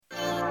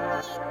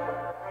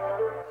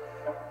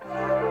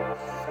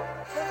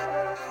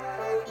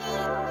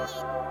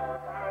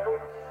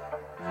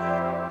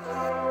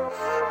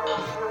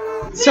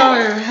So,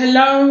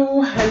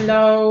 hello,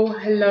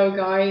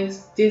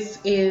 guys. This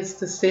is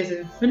the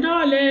season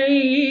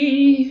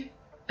finale.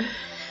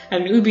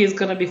 And Ubi is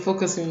going to be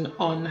focusing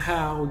on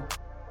her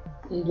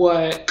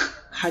work,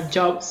 her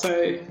job,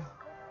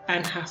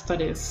 and her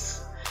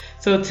studies.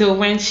 So, till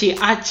when she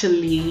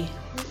actually,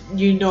 what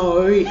you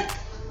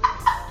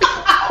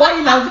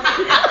love.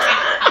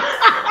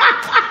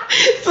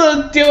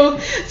 So, till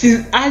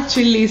she's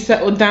actually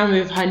settled down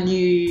with her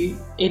new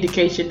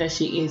education that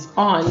she is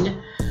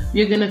on,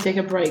 we're gonna take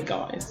a break,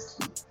 guys.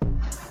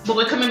 But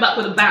we're coming back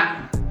with a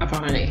bang.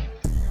 Apparently.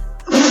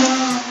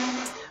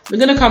 We're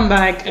gonna come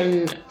back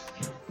and,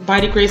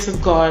 by the grace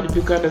of God,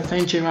 we're gonna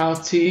venture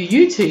out to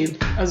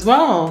YouTube as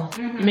well.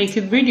 Make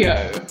a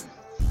video.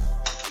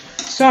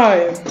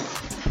 So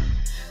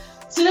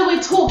today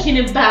we're talking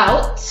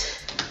about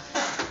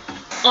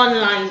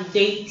online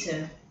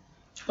dating.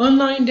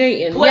 Online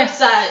dating.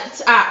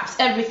 Websites, apps,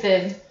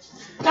 everything.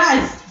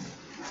 Guys,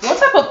 what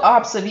type of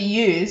apps have you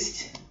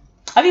used?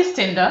 Have you used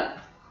Tinder?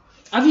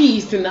 Have you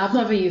used Tinder? I've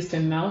never used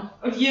Tinder.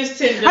 I've used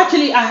Tinder.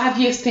 Actually, I have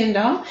used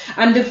Tinder.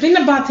 And the thing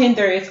about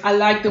Tinder is I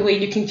like the way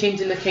you can change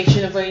the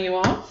location of where you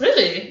are.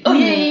 Really? Oh,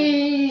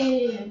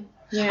 yeah.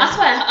 That's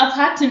why I've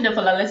had Tinder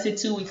for like, let's say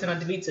 2 weeks and I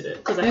deleted it.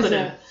 Because I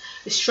couldn't.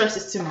 The stress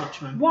is too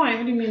much, man. Why?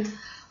 What do you mean?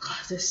 God,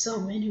 there's so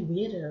many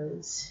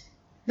weirdos.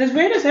 There's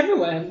weirdos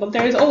everywhere. But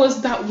there is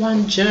always that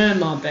one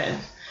germ out there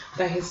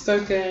that is so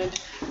good.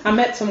 I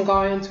met some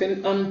guy on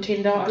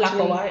Tinder. Black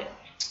actually. or white?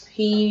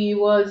 He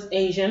was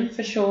Asian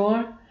for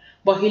sure,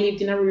 but he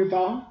lived in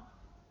Aruba.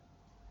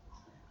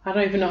 I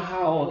don't even know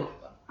how.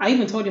 I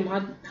even told him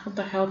how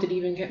the hell did he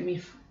even get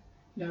me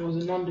that I was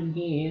in London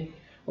here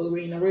all the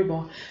way in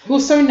Aruba. He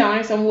was so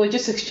nice and we were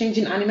just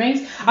exchanging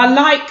animes. I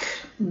like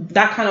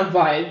that kind of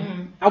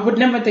vibe. I would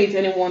never date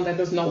anyone that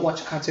does not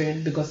watch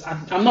cartoon because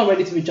I'm not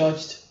ready to be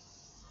judged.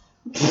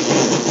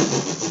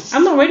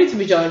 I'm not ready to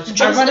be judged.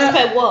 As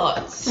per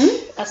what?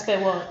 As per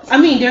what? I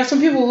mean, there are some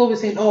people who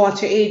always saying, "Oh,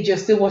 at your age, you're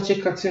still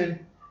watching cartoon."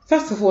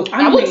 First of all,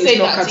 anime I would say is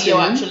not that cartoon. to you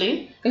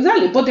actually.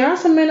 Exactly, but there are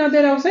some men out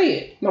there that will say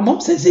it. My mom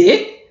says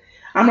it,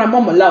 and my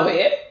mom allow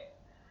it.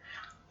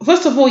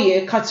 First of all,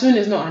 yeah, cartoon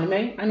is not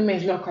anime. Anime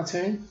is not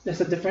cartoon.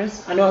 There's a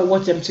difference. I know I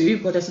watch them too,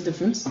 but there's a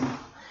difference.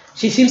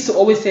 She seems to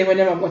always say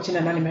whenever I'm watching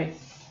an anime,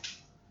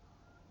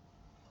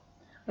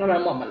 and my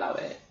mom allow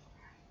it.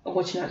 I'm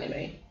watching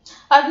anime.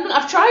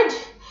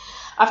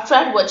 I've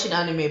tried watching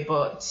anime,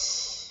 but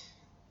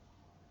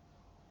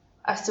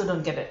I still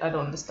don't get it. I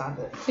don't understand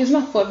it. It's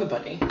not for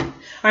everybody.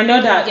 I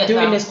know that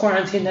during this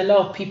quarantine, a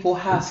lot of people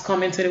has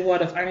come into the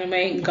world of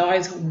anime.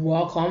 Guys,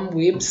 welcome,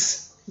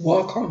 weebs,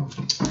 welcome.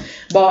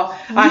 But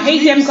I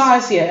hate them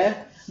guys here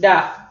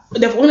that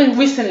they've only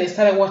recently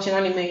started watching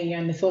anime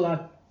and they feel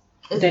like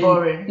it's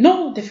boring.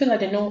 No, they feel like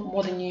they know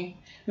more than you.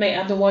 Mate,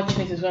 I've been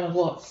watching it since when I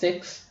was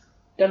 6.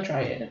 Don't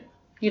try it.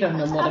 You don't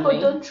know more than me.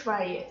 Don't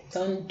try it.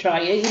 Don't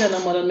try it. You don't know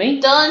more than me.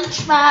 Don't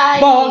try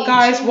it. But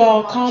guys,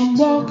 welcome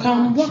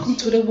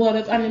to the world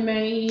of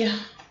anime.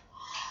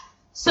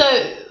 So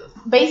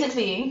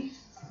basically,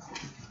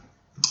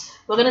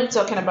 we're gonna be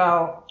talking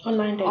about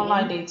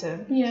online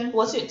dating. Yeah.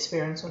 What's your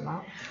experience on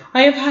that?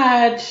 I have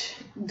had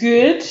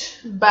good,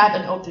 bad,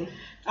 and ugly.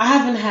 I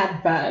haven't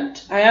had bad.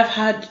 I have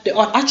had the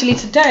odd. Actually,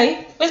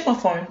 today, where's my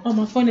phone? Oh,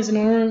 my phone is in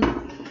the room.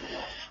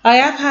 I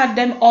have had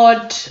them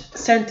odd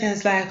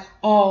sentence like,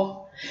 oh.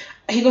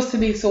 He goes to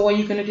me, so what are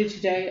you going to do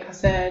today? I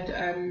said,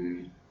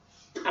 I'm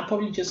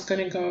probably just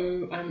going to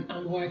go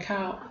and work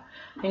out.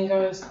 And he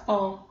goes,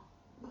 oh,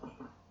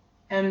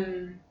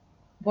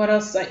 what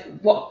else are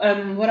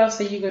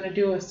you going to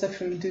do except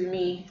from do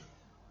me?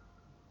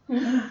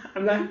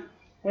 I'm like,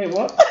 wait,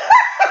 what?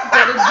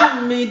 Gotta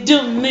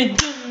do me.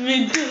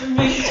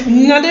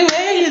 Not the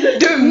way you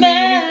do me.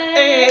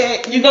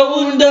 Hey, you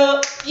go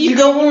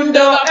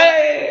under,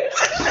 hey.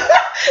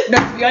 No,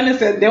 to be honest,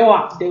 they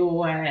were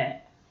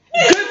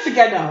good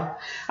together.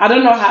 I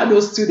don't know how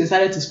those two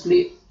decided to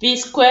split. B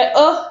square,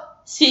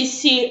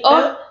 CC,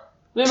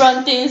 we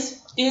run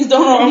things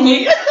don't run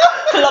me.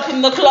 Pull up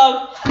in the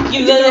club,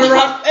 you let it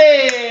run.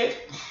 Hey.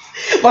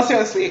 But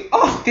seriously,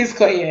 this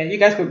guy here, you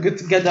guys were good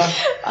together.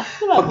 I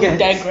feel like we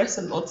digress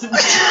a lot.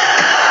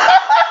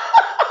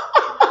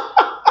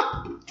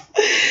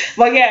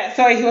 But yeah,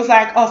 so he was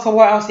like, oh, so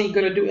what else are you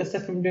going to do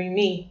except from doing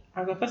me?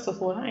 I go, first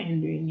of all, I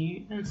ain't doing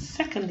you. And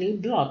secondly,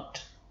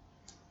 blocked.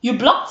 You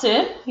blocked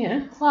him?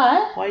 Yeah.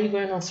 Why? Why are you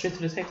going on straight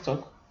to the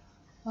TikTok?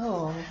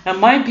 Oh. I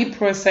might be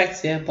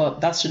pro-sex, yeah,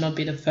 but that should not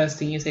be the first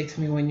thing you say to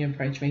me when you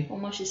approach me.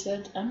 Almost she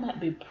said, I might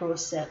be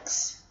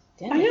pro-sex.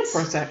 I am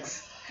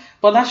pro-sex.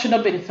 But that should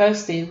not be the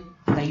first thing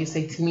that you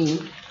say to me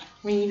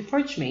when you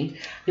approach me.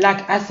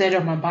 Like I said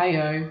on my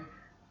bio,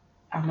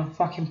 I'm a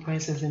fucking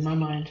princess in my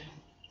mind.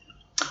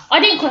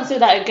 I didn't consider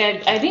that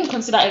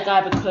a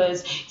guy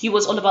because he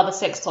was all about the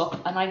sex talk,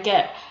 and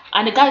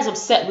the guy's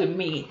upset with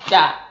me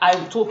that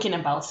I'm talking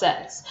about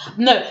sex.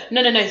 No.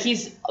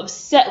 He's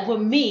upset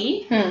with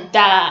me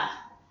that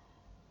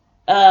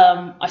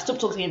I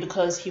stopped talking to him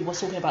because he was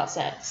talking about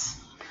sex.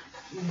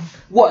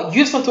 What,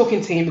 you stopped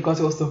talking to him because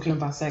he was talking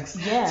about sex?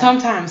 Yeah.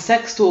 Sometimes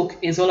sex talk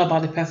is all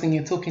about the person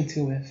you're talking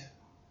to with.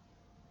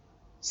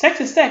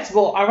 Sex is sex,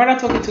 but I'd rather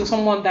talking to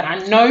someone that I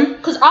know.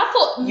 Because I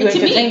thought, you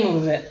entertain me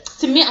with it.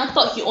 To me, I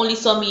thought he only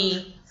saw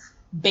me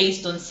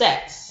based on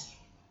sex.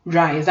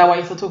 Right, is that why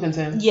you started talking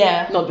to him?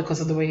 Yeah. Not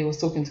because of the way he was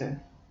talking to him?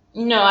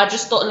 No, I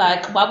just thought,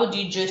 like, why would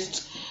you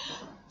just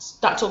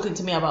start talking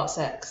to me about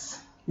sex?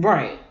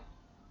 Right.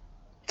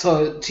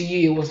 So to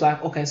you, it was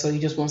like, okay, so you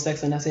just want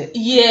sex and that's it?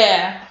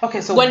 Yeah. Okay,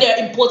 so when there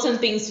are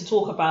important things to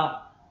talk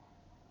about.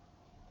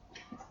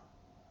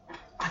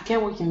 I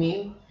get what you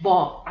mean,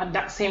 but at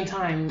that same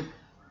time,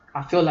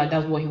 I feel like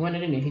that's what he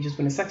wanted in it. He just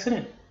wanted sex in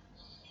it.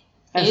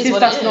 And since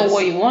that's not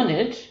what he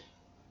wanted,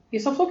 you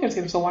stopped talking to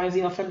him, so why is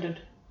he offended?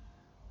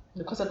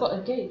 Because I got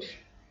engaged.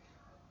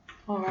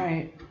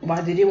 Alright.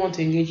 Why did he want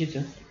to engage you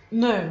then?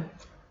 No.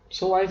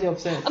 So why is he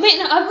upset? I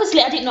mean,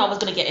 obviously I didn't know I was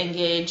going to get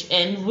engaged,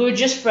 and we were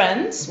just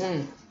friends.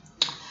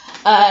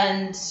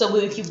 And so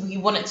he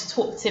wanted to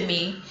talk to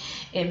me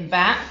in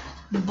that,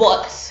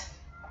 but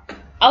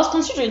I was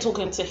considering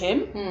talking to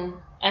him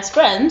as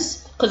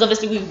friends, because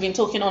obviously we've been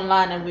talking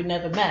online and we've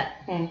never met.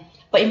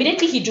 But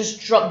immediately he just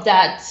dropped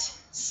that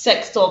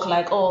sex talk,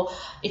 like, oh,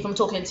 if I'm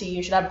talking to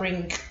you, should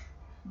I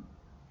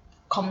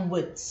come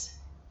with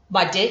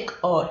my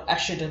dick or I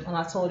shouldn't? And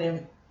I told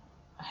him,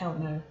 hell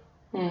no.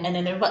 And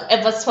then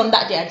ever from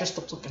that day, I just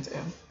stopped talking to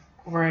him.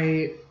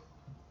 Right.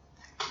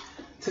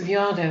 To be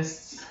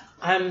honest,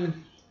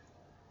 I'm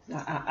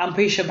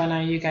pretty sure by now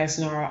you guys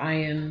know I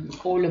am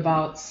all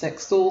about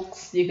sex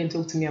talks. You can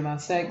talk to me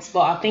about sex,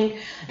 but I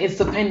think it's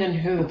dependent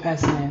who the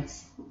person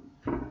is.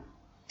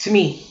 To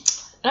me.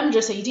 Let me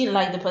just say, you didn't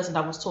like the person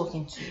that was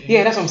talking to you.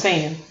 Yeah, that's what I'm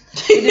saying.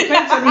 It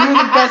depends on who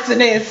the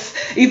person is.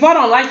 If I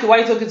don't like you, why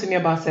are you talking to me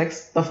about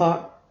sex? The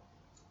fuck?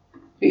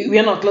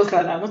 We're not close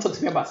like that. Don't talk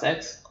to me about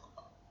sex.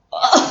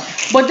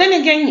 But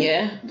then again,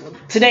 yeah,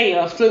 today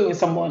I flew with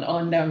someone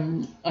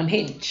on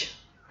Hinge.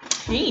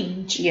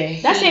 Hinge? Yeah.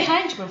 Did I say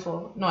Hinge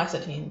before? No, I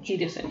said Hinge. He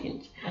did say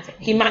Hinge. Okay.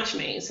 He matched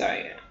me, so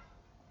yeah.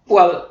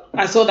 Well,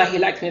 I saw that he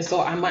liked me,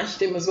 so I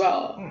matched him as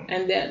well.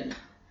 And then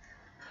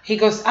he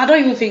goes, I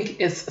don't even think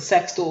it's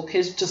sex talk.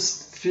 He's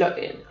just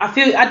flirting.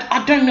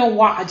 I don't know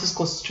why. I just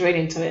go straight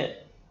into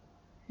it.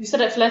 You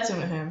started flirting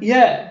with him?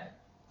 Yeah.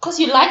 Because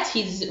you liked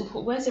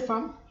where's he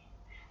from?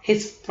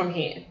 He's from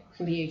here,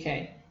 from the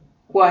UK.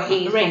 Well,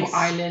 he's from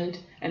Ireland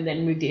and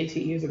then moved here 2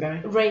 years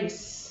ago.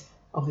 Race?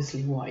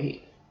 Obviously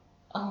white.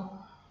 Oh.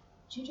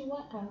 Do you do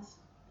white guys?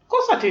 Of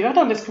course I do. I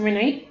don't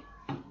discriminate.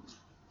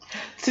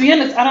 To be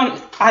honest,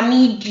 I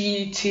need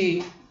you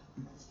to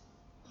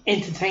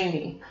entertain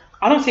me.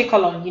 I don't say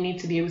colour, you need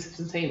to be able to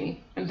entertain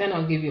me. And then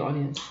I'll give you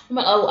audience.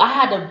 I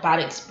had a bad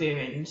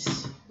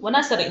experience. When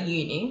I started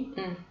uni,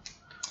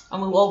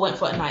 and we all went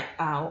for a night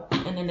out,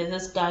 and then there's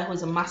this guy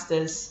who's a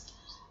master's,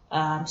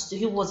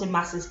 he was a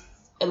master's,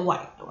 a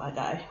white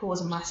guy, who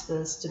was a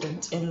master's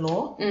student in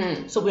law.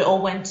 So we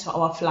all went to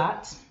our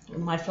flat, with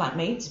my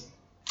flatmate.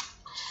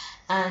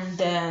 And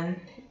then,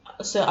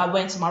 so I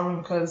went to my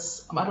room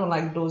because I don't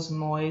like those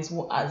noise,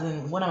 as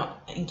in when I'm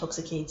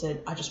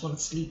intoxicated, I just want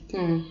to sleep.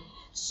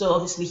 So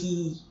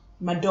obviously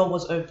my door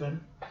was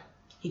open.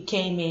 He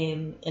came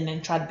in and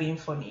then tried being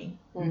funny.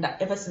 And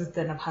ever since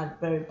then, I've had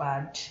very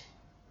bad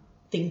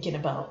thinking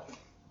about.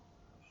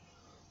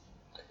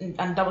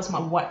 And that was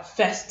my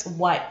first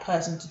white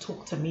person to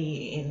talk to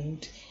me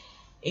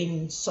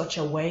in such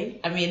a way.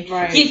 I mean,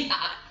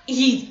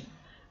 he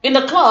in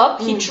the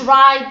club, he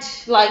tried,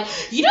 like,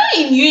 you know,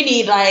 in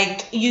uni,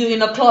 like, you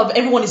in a club,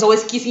 everyone is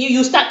always kissing you.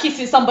 You start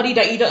kissing somebody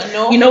that you don't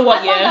know. You know what,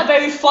 I found that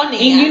very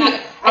funny. In uni,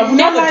 I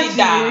never did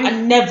that.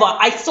 I never.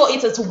 I saw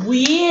it as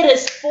weird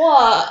as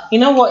fuck. You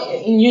know what?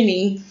 In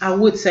uni, I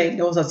would say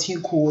there was a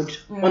tune called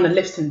On a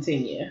Lipson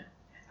Thing, yeah?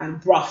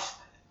 And bruv,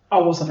 I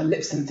was on a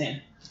Lipson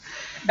Thing.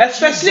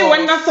 Especially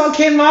when that song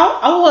came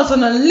out, I was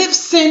on a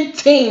Lipson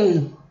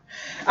Thing.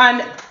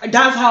 And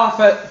that's how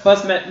I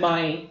first met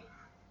my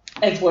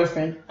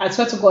ex-boyfriend. I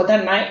swear to God,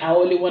 that night, I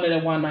only wanted a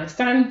one-night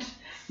stand.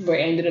 But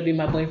it ended up being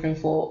my boyfriend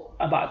for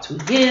about 2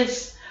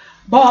 years.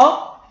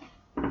 But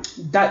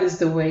that is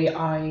the way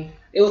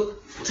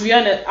to be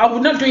honest, I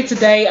would not do it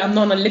today. I'm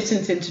not on a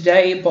Lipson Thing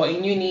today, but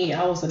in uni,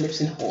 I was a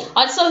Lipson whore.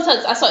 I saw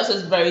it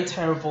was very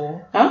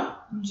terrible. Huh?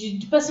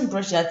 The person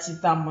brushed their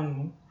teeth that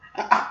morning.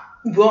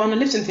 We were on a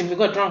Lipson Thing. We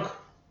got drunk.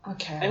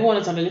 Okay. Everyone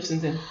is on a Lipson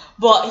Thing.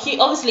 But he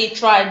obviously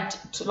tried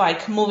to,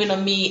 like, moving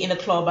on me in the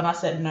club, and I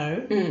said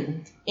no.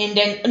 And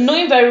then,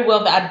 knowing very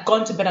well that I'd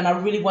gone to bed and I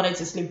really wanted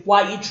to sleep,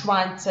 why are you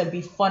trying to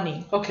be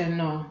funny? Okay,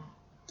 no.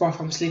 Bro,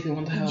 I'm sleeping,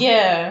 what the hell?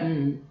 Yeah.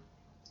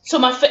 So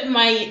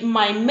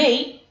my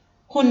mate,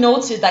 who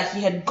noticed that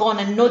he had gone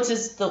and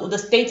noticed the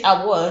state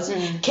I was,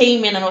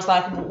 came in and was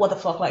like, what the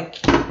fuck,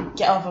 like,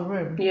 get out of the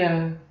room.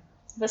 Yeah.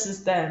 This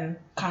is then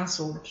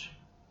cancelled.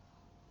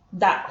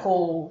 That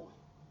whole...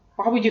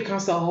 Why would you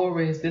cancel a whole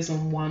race based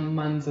on one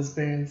man's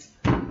experience?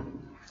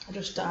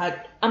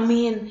 I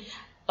mean,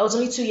 I was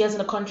only 2 years in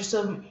the country,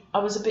 so I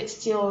was a bit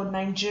still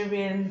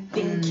Nigerian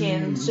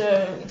thinking, so...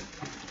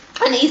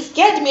 And it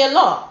scared me a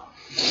lot.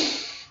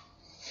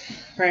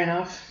 Fair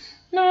enough.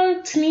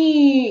 No, to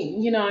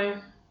me,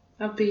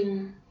 I've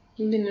been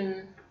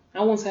in,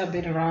 I won't say I've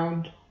been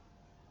around,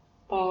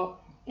 but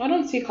I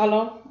don't see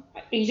colour.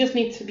 You just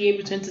need to be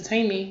able to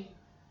entertain me,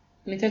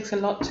 and it takes a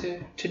lot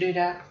to do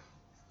that.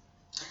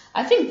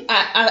 I think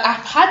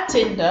I've had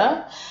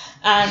Tinder,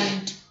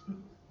 and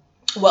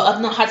well,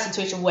 I've not had a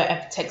situation where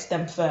I text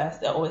them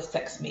first. They always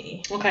text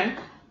me. Okay.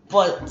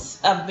 But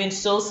I've been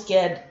so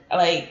scared.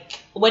 Like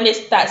when they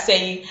start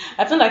saying,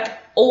 I feel like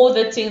all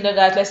the Tinder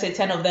guys, let's say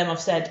 10 of them have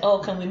said, "Oh,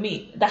 can we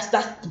meet?" That's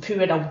the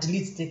period I would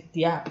delete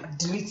the app.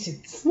 Delete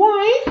it.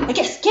 Why? I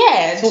get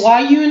scared. So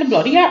why are you in the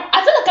bloody app?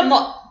 I feel like I'm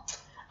not.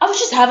 I was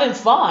just having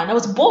fun. I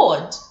was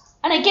bored.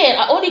 And again,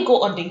 I only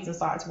go on dating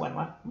sites when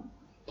my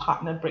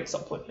partner breaks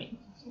up with me.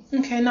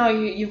 Okay, now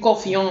you've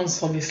got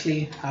fiance,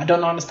 obviously. I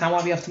don't understand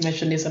why we have to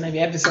mention this on every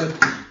episode.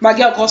 My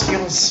girl got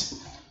fiance.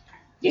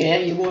 Yeah,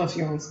 you got a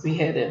fiance. We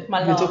heard it.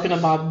 My We're love. talking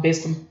about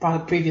based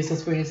on previous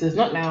experiences,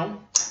 not now.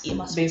 It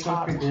must Based be on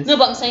hard. previous. No,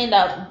 but I'm saying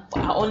that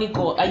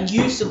I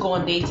used to go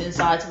on dating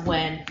sites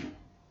when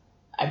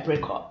I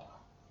break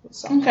up with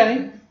someone.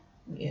 Okay.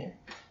 Yeah.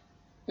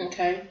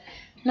 Okay.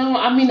 No,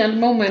 I mean at the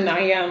moment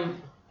I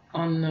am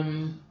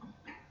on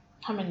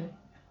How many?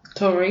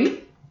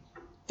 Tory.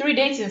 3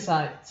 dating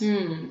sites.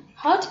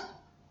 How do,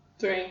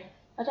 3.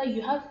 I thought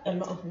you have a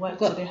lot of work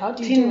Got today. How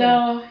do you do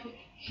Tinder,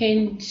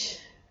 Hinge,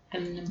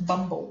 and it?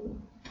 Bumble.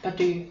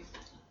 Badoo.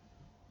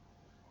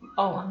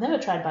 Oh, I've never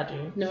tried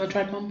Badoo. Never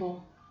tried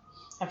Bumble.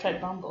 I've tried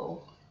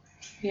Bumble.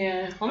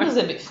 Yeah. Bumble's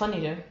a bit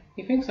funny though.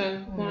 You think so?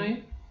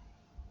 Why?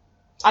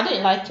 I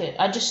didn't like it.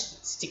 I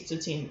just stick to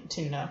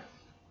Tinder.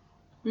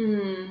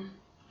 I'm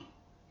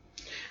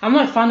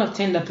not a fan of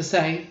Tinder per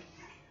se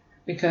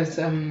because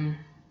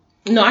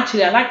no,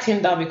 actually I like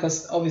Tinder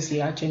because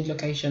obviously I change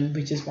location,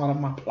 which is one of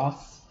my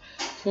plus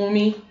for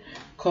me.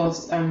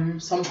 Because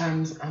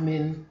sometimes I'm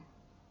in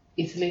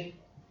Italy.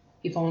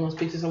 If I want to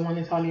speak to someone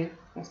Italian,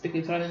 I'll speak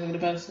Italian with the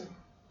person.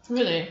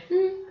 Really?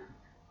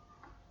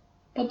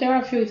 But there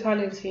are a few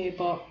Italians here,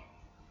 but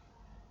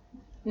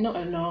not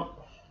enough.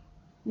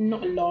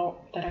 Not a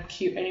lot that are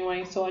cute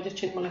anyway, so I just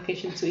change my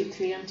location to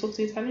Italy and talk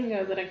to Italian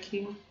girls that are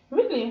cute.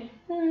 Really?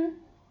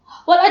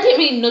 Well, I didn't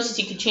really notice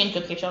you could change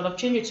location. I've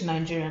changed it to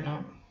Nigeria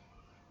now.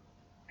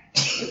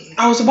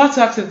 I was about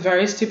to ask a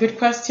very stupid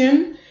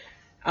question.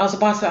 I was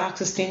about to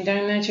ask a Tinder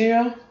in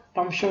Nigeria,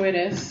 but I'm sure it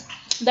is.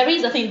 There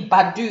is, I think,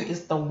 Badoo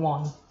is the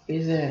one.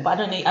 Is it? But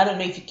I don't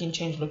know if you can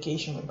change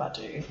location with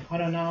Badoo. I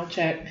don't know, I'll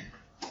check.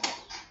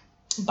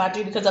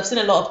 Badoo, because I've seen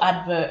a lot of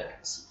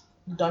adverts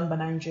done by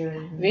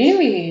Nigerians.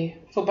 Really?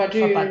 For Badoo?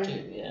 For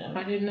Badoo, yeah.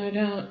 I didn't know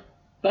that.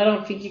 But I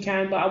don't think you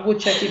can, but I would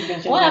check if you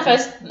can check. When I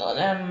first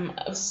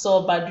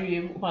saw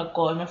Badoo, oh my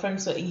god, my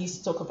friends used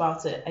to talk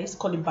about it. I used to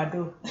call it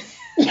Badoo.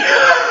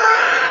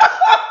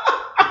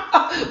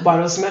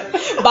 Badoo Smith.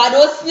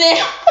 Badoo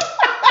Smith.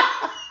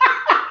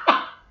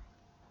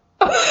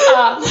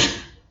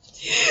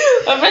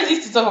 My friends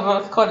used to talk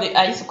about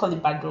I used to call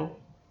it Badoo.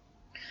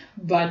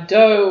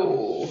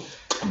 Badoo.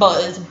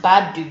 But it's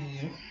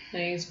Badoo.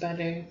 Nice,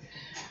 Badoo.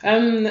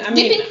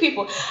 Do you think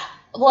people?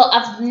 Well,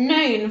 I've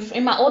known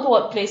in my old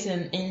workplace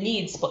in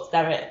Leeds, Sports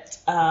Direct.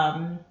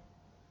 I've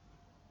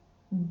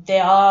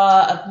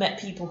met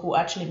people who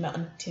actually met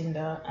on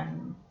Tinder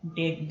and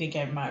they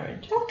get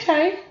married.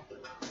 Okay.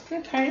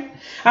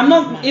 I'm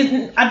not.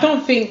 I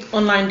don't think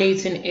online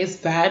dating is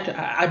bad.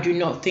 I do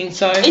not think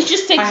so. It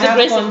just takes the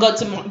grace of God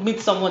to meet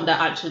someone that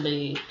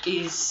actually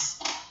is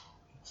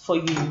for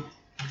you.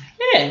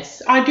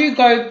 Yes, I do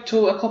go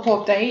to a couple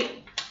of dates.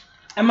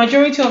 A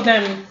majority of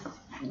them,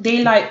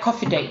 they like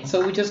coffee dates.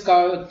 So we just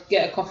go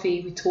get a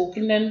coffee, we talk,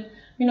 and then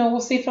we'll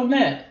see from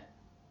there.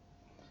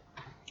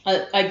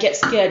 I get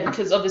scared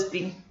because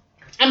obviously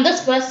I'm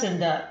this person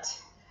that,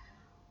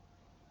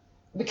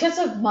 because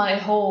of my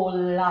whole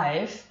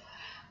life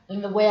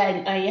and the way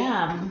I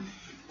am,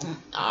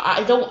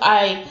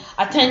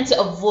 I tend to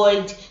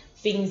avoid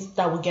things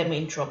that would get me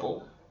in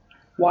trouble.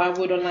 Why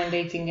would online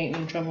dating get you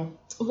in trouble?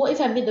 What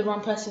if I meet the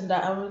wrong person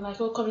that I was like,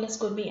 oh come, let's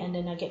go meet, and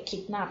then I get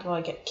kidnapped or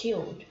I get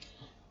killed?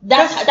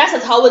 That's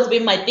how it's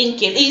been my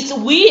thinking. It's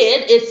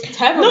weird. It's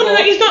terrible. No,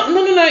 it's not.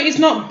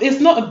 No, it's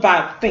not a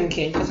bad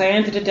thinking. Because at the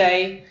end of the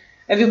day,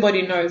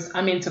 everybody knows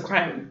I'm into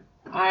crime.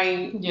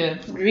 I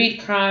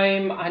read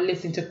crime. I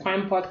listen to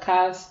crime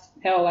podcasts.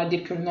 Hell, I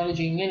did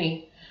criminology in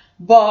uni.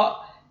 But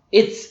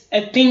it's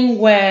a thing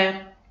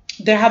where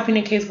there have been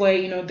a case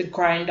where the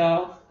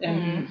grinder,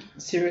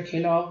 serial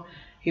killer,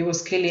 he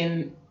was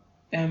killing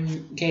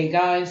gay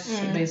guys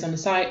based on the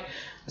site.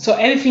 So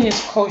everything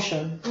is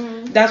caution.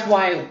 That's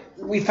why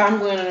if I'm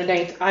going on a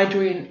date, I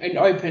do it in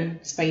open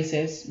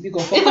spaces. We go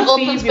for even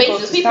coffee, open we go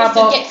spaces, to people Starbucks.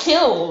 still get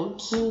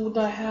killed. Who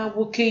the hell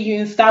will kill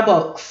you in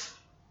Starbucks?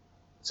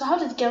 So how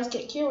did girls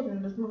get killed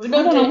in this movie? I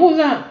don't know. Who was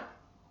that?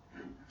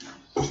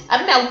 I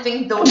mean, I would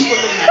think they would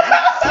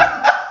follow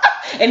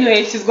you.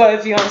 Anyway, she's got a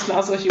fiance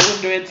now, so she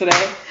won't do it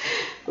today.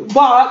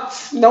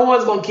 But no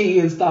one's going to kill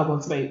you in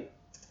Starbucks, mate.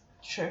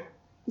 Sure.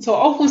 So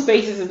open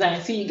spaces is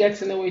nice. So you get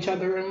to know each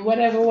other and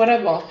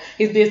whatever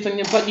is based on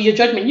your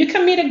judgment. You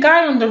can meet a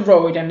guy on the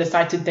road and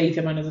decide to date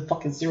him and as a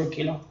fucking serial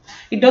killer.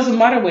 It doesn't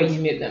matter where you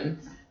meet them.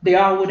 They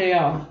are who they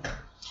are.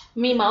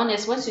 Me, my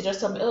honest, once you just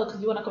tell me, oh,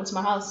 you want to come to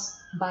my house?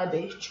 Bye,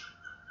 bitch.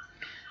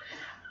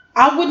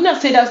 I would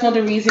not say that's not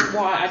the reason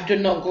why I do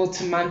not go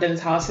to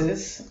Mandan's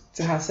houses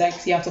to have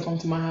sex. You have to come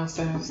to my house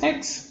to have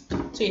sex.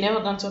 So you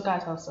never gone to a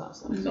guy's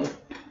house? No.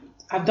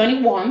 I've done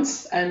it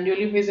once, and the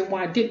only reason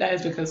why I did that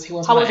is because he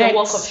was How my was ex.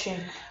 your walk of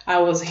shame?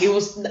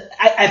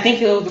 I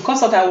think it was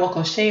because of that walk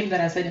of shame that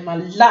I said in my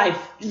life,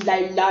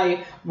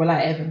 will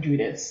I ever do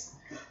this?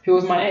 He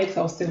was my ex,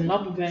 I was still in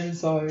love with him,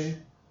 so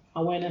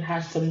I went and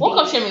had some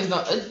Walk of shame is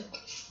not,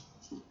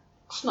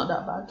 it's not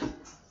that bad.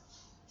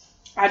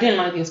 I didn't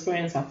like the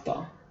experience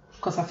after.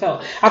 Because I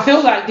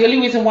feel like the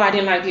only reason why I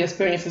didn't like the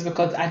experience is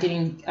because I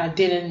didn't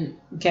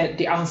get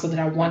the answer that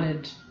I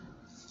wanted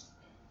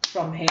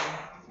from him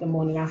the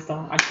morning after,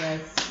 I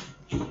guess.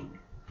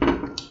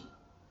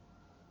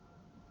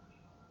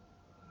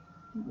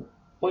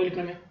 What are you looking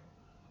at me?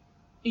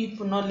 You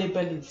will not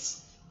label it.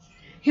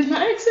 He's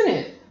my ex, isn't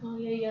it? Oh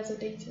yeah, you guys are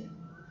dating.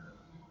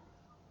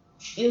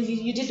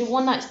 You did the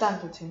one night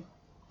stand with him.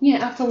 Yeah,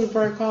 after we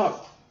broke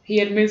up, he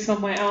had moved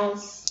somewhere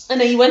else. And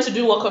then you went to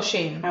do walk of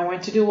shame. I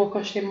went to do walk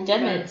of shame.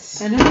 Damn it.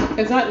 I know,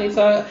 exactly.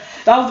 So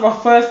that was my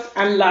first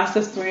and last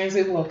experience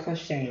with walk of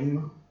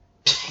shame.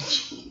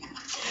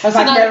 I was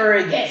never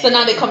again. So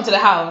now they come to the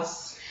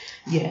house.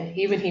 Yeah,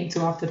 even him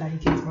too. After that, he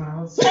came to my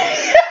house.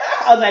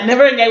 I was like,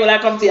 never again will I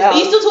come to your house. Are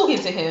you still talking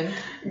to him?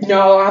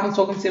 No, I haven't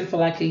spoken to him for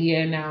like a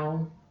year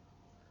now.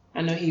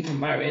 I know he's been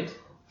married.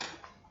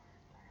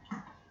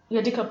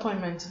 Your dick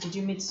appointment, did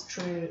you meet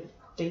through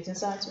dating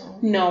sites or?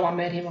 No, I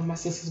met him at my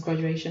sister's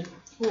graduation.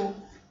 Who?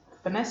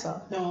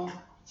 Vanessa? No.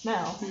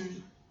 Mel?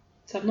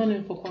 So I've known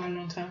him for quite a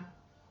long time.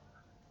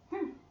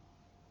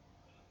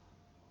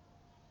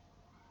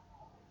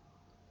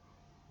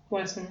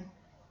 What's him?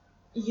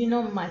 You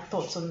know my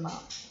thoughts on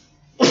that.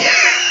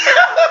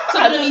 So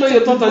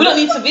we don't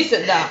need to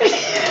visit that.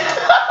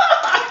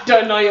 I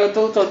don't know your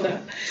thoughts on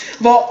that.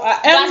 But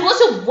Guys,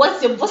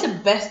 what's your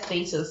best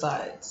dating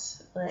site?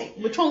 Like,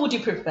 which one would you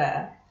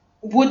prefer?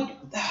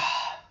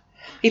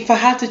 If I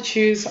had to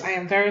choose, I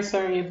am very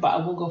sorry, but I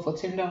will go for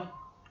Tinder.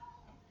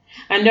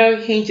 I know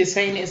Hinge is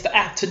saying it's the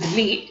app to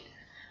delete.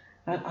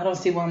 I don't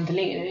see why I'm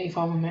deleting it if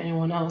I'm with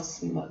anyone else,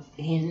 but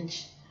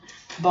Hinge.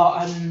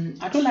 But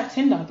I do like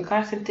Tinder. The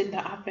guys in Tinder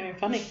are very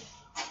funny.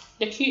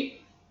 They're cute.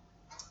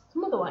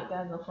 Some of the white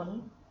guys are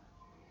funny.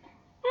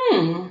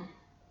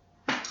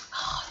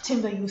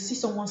 Tinder, you see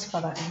someone's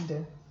father in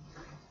there.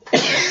 I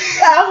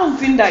haven't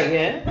seen that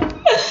yet.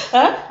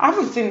 Huh? I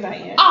haven't seen that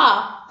yet.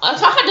 I've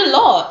had a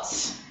lot.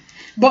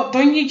 But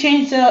don't you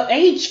change the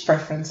age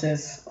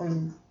preferences?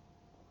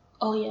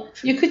 Oh yeah.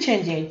 You could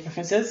change the age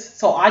preferences.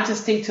 So I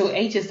just stick to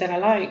ages that I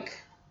like.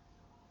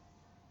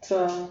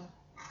 So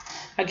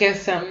I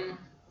guess I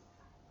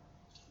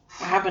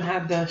haven't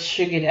had the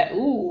sugar daddy.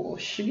 Ooh,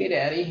 sugar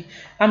daddy.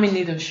 I'm in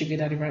need of sugar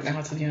daddy right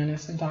now, to be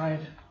honest. I'm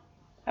tired.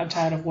 I'm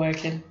tired of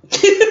working.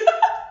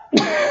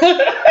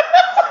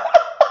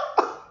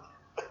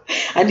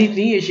 I need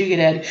a sugar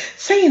daddy.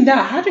 Saying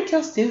that, how do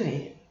girls do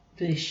it?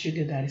 The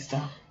sugar daddy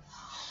stuff.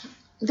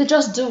 They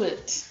just do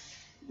it.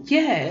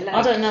 Yeah, like,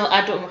 I don't know.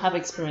 I don't have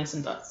experience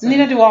in that. So.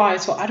 Neither do I.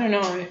 So I don't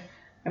know.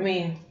 I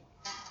mean,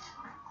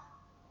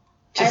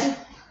 just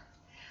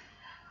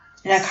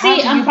like how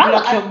do you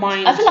block your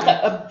mind? I feel like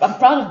I'm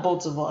proud of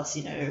both of us.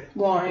 You know,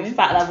 why? The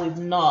fact that we've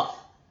not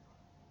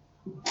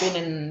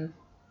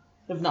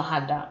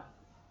had that.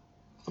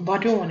 But I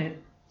do want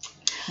it.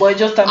 But it's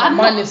just that my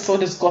mind is so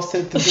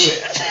disgusted to do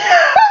it.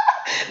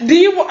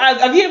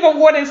 Have you ever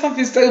wanted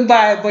something so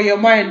bad, but your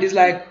mind is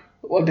like,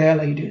 what the hell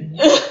are you doing?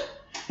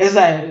 It's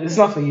like, it's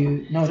not for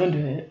you. No, don't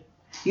do it.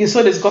 You're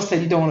so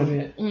disgusted, you don't want to do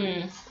it.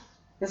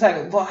 It's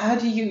like, but how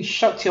do you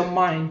shut your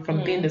mind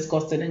from being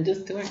disgusted and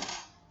just do it?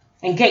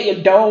 And get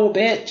your dough,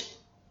 bitch.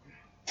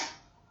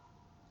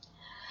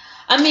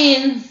 I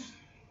mean,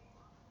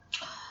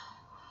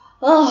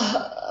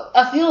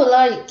 I feel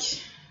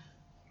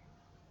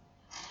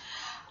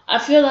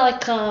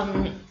like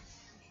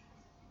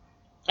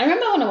I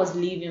remember when I was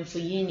leaving for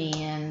uni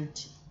and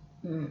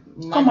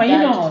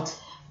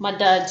my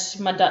dad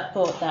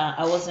thought that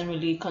I wasn't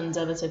really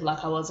conservative,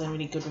 like I wasn't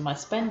really good with my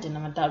spending,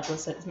 and my dad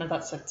said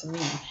to me,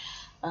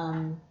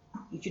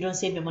 if you don't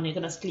save your money, you're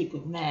gonna sleep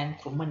with men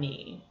for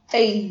money.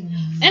 Hey.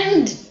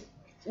 And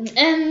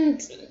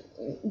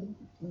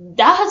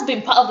that has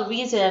been part of the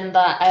reason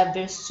that I've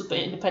been super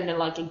independent.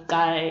 Like a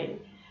guy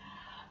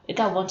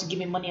wants to give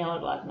me money, I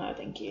was like, no,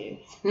 thank you.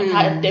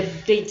 I've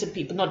dated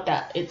people, not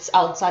that it's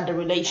outside the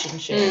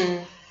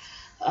relationship.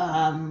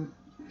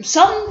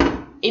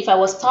 Some, if I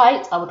was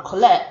tight, I would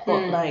collect,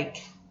 but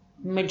like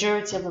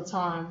majority of the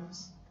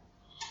times,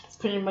 it's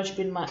pretty much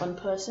been my own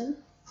person.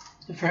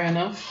 Fair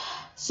enough.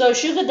 So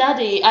sugar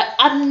daddy,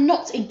 I'm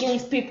not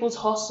against people's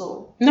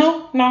hustle.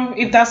 No,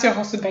 if that's your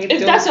hustle, babe.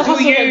 If that's your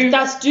hustle,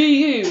 that's do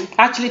you.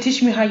 Actually,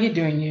 teach me how you're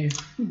doing you.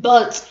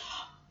 But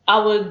I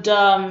would,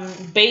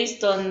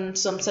 based on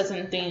some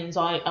certain things,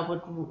 I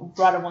would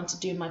rather want to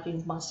do my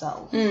things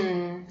myself.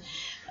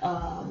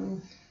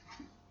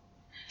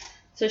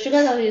 So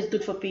sugar daddy is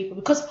good for people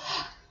because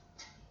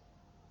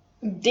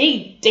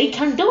they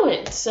can do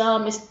it.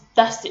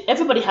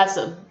 Everybody has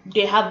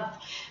they have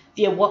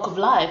their walk of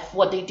life,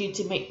 what they do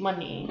to make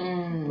money. But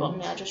I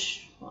mean, I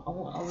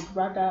would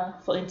rather,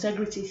 for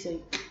integrity's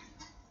sake.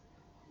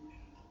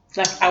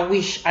 Like, I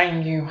wish I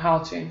knew how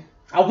to.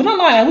 I would not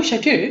lie, I wish I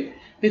could,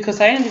 because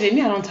I ended it.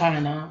 Me, I don't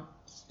tire now.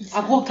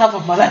 I've walked half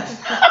of my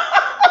life.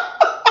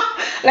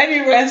 Let me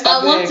rest.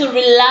 I want to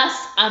relax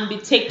and be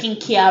taken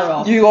care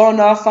of. You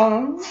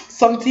understand?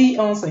 Something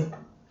else.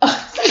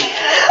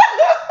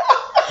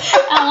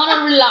 I want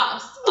to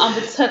relax and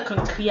be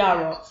taken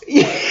care of.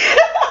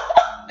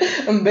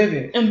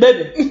 Baby.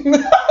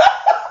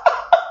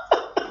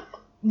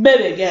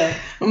 Baby girl.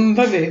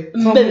 Baby.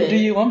 Tell me, do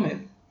you want me?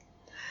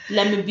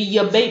 Let me be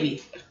your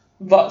baby.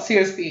 But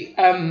seriously,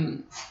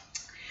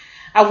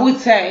 I would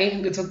say,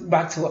 we talk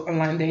back to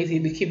online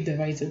dating, we keep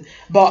debating.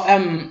 But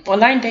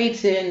online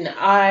dating,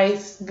 I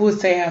would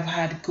say I've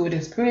had good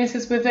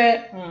experiences with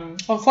it.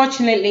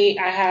 Unfortunately,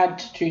 I had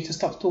to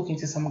stop talking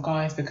to some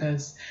guys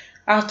because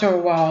after a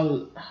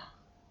while,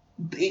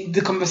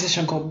 the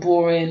conversation got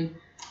boring.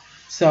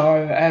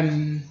 So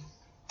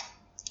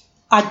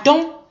I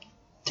don't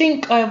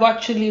think I've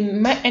actually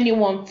met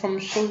anyone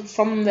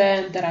from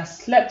there that I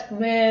slept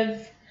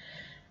with.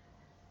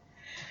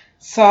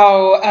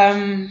 So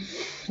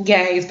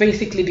yeah, it's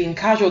basically been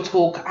casual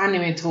talk,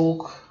 anime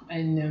talk,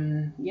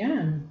 and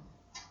yeah,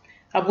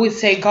 I would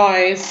say,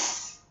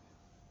 guys,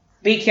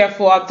 be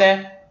careful out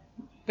there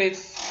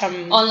with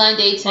online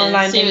dating.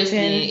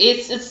 Seriously,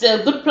 it's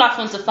a good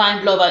platform to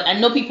find love. I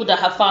know people that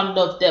have found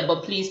love there,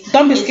 but please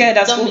don't be scared.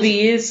 That's all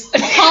he is.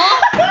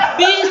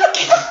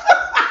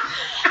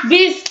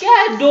 Be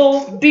scared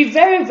though. Be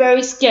very,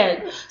 very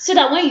scared. So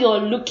that when you're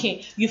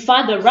looking, you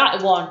find the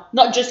right one,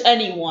 not just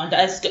anyone.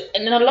 That's good.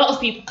 And then a lot of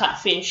people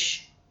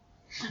catfish.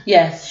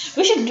 Yes.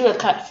 We should do a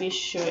catfish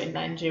show in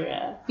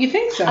Nigeria. You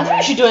think so? I think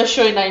we should do a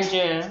show in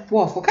Nigeria.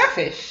 What, for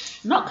catfish?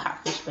 Not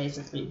catfish,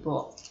 basically,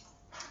 but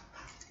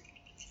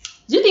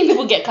do you think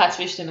people get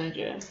catfished in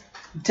Nigeria?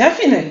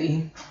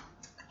 Definitely.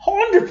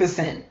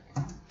 100%.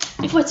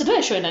 If we were to do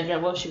a show in Nigeria,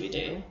 what should we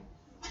do?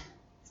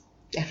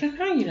 I don't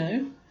know, you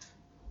know.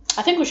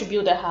 I think we should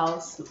build a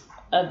house,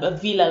 a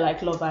villa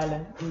like Love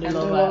Island.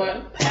 Love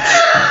Island.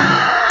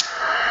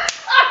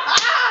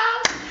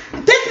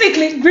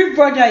 Technically, Big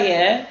Brother,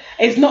 yeah,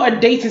 it's not a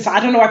dating site. I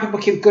don't know why people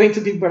keep going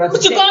to Big Brother.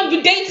 But you can't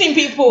be dating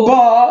people.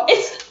 But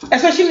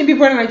especially in Big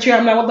Brother Nigeria,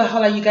 I'm like, what the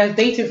hell are you guys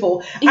dating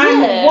for? Yeah.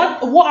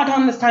 And what I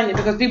don't understand is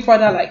because Big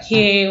Brother like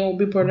here or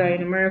Big Brother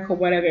in America,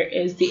 whatever,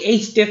 is the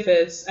age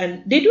differs,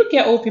 and they do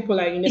get old people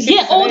like in the 60s.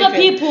 Yeah, older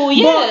people.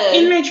 Yeah. But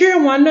in Nigeria,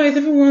 one knows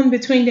everyone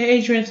between their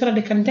age range so that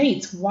they can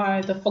date.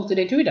 Why the fuck do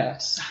they do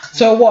that?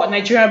 So what?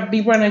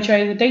 Big Brother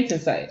Nigeria is a dating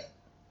site.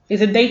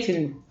 It's a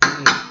dating.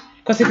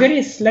 Because if it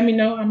is, let me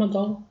know. I'm a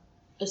go.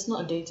 It's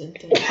not a dating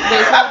thing.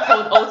 There's one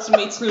called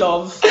Ultimate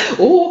Love.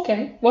 Oh,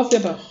 okay. What's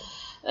it about?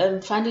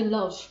 Finding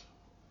love.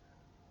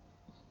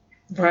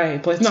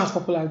 Right, but it's not as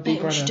popular as Big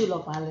Brother. We should do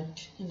Love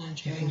Island in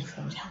Nigeria. You think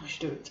so? Yeah, we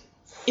should do it.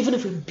 Even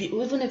if we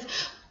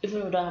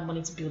don't have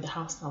money to build a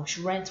house now, we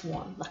should rent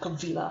one, like a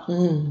villa.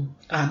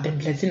 Then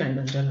plenty in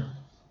Nigeria.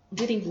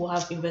 Do you think we'll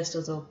have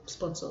investors or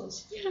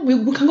sponsors? Yeah,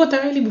 we can go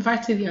directly with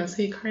ITV and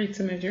say, carry it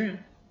to Nigeria.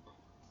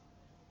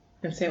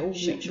 And say, we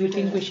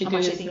think we should do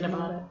this. I'm actually thinking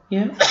about it.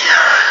 Yeah.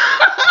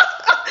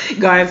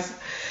 Guys,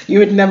 you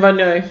would never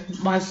know.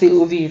 Might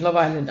will be Love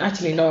Island.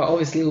 Actually, no,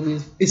 obviously it will be.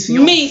 It's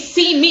yours. Me,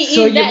 see me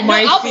so in that. No,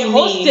 I'll be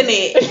hosting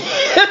it.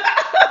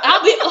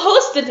 I'll be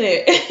hosting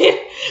it.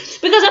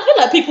 Because I feel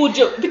like people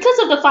joke. Because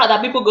of the fact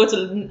that people go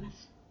to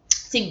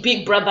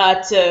Big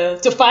Brother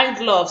to find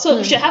love. So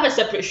we should have a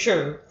separate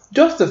show.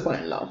 Just to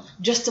find love.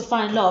 Just to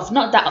find love.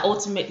 Not that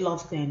ultimate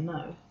love thing,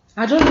 no.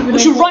 I don't even know. We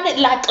should run it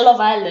like Love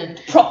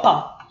Island.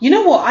 Proper. You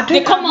know what?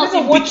 They come out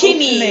in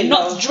bikini,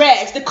 not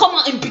dress. They come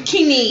out in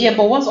bikini. Yeah,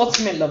 but what's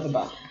Ultimate Love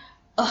about?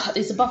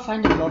 It's about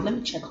finding love. Let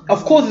me check.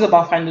 Of course, it's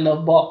about finding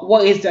love, but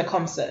what is their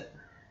concept?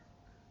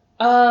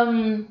 Let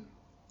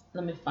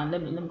me find.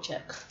 Let me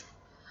check.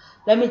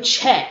 Let me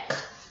check.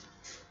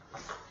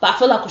 But I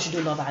feel like we should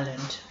do Love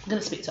Island. I'm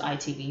gonna speak to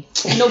ITV.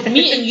 You know,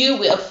 me and you,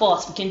 we're a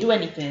force. We can do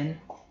anything.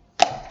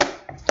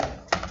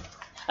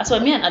 That's why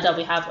me and Ada,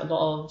 we have a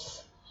lot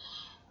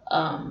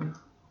of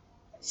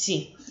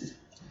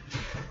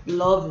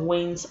love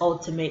wins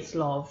ultimate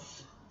love.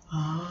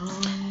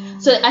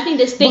 So I think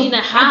they stay in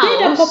a house. I think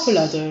they're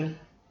popular though.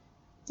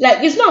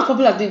 Like, it's not as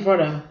popular as Big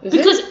Brother.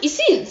 Because you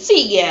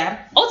see,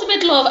 yeah,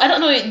 Ultimate Love, I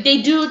don't know,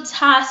 they do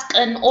task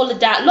and all of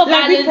that. Love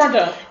like Island, Big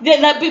Brother.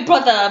 They're like Big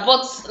Brother,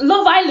 but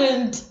Love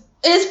Island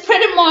is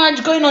pretty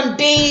much going on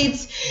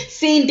dates,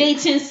 seeing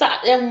dating,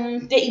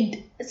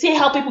 they see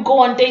how people go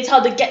on dates, how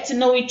they get to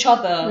know each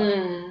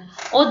other.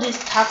 All these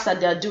tasks that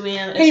they're doing.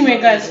 Anyway,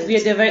 guys, we're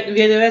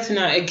diverting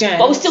now again.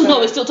 But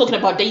we're still talking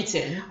about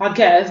dating. I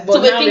guess. But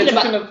so we're talking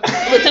about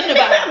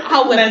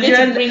how we're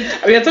going to bring.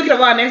 We are talking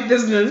about our next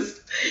business.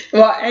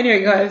 Well,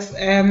 anyway, guys,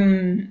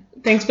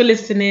 thanks for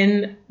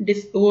listening.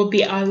 This will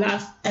be our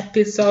last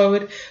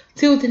episode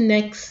till the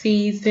next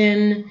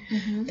season.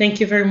 Thank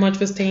you very much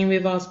for staying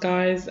with us,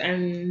 guys.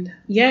 And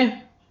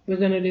yeah, we're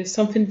gonna do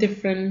something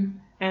different,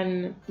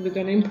 and we're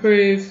gonna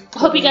improve.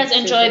 Hope you guys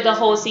enjoyed the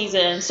whole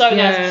season. Sorry,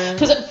 guys,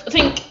 because I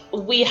think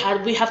we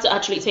have to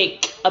actually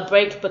take a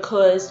break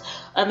because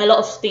a lot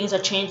of things are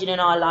changing in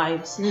our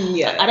lives.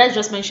 Ada's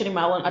just mentioning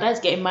my one. Ada's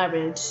getting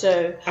married,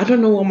 so I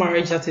don't know what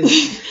marriage that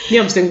is. Me,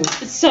 I'm single.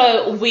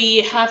 So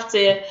we have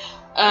to.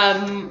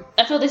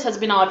 I feel this has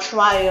been our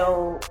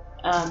trial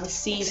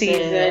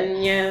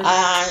season.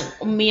 Yes.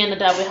 And me and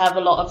Ada, we have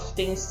a lot of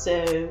things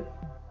to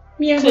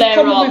we'll clear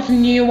come up with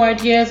new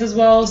ideas as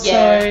well.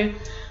 So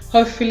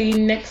hopefully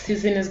next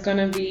season is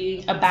gonna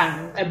be a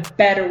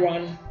better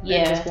one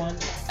than this one.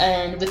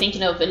 And we're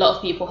thinking of a lot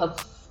of people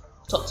have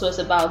talked to us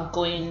about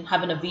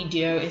having a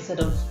video instead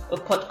of a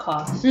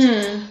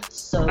podcast.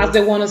 So as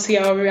they want to see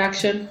our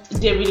reaction.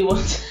 They really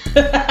want.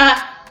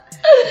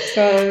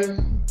 So,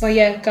 but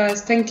yeah,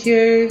 guys, thank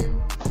you.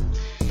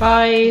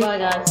 Bye. Bye,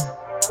 guys.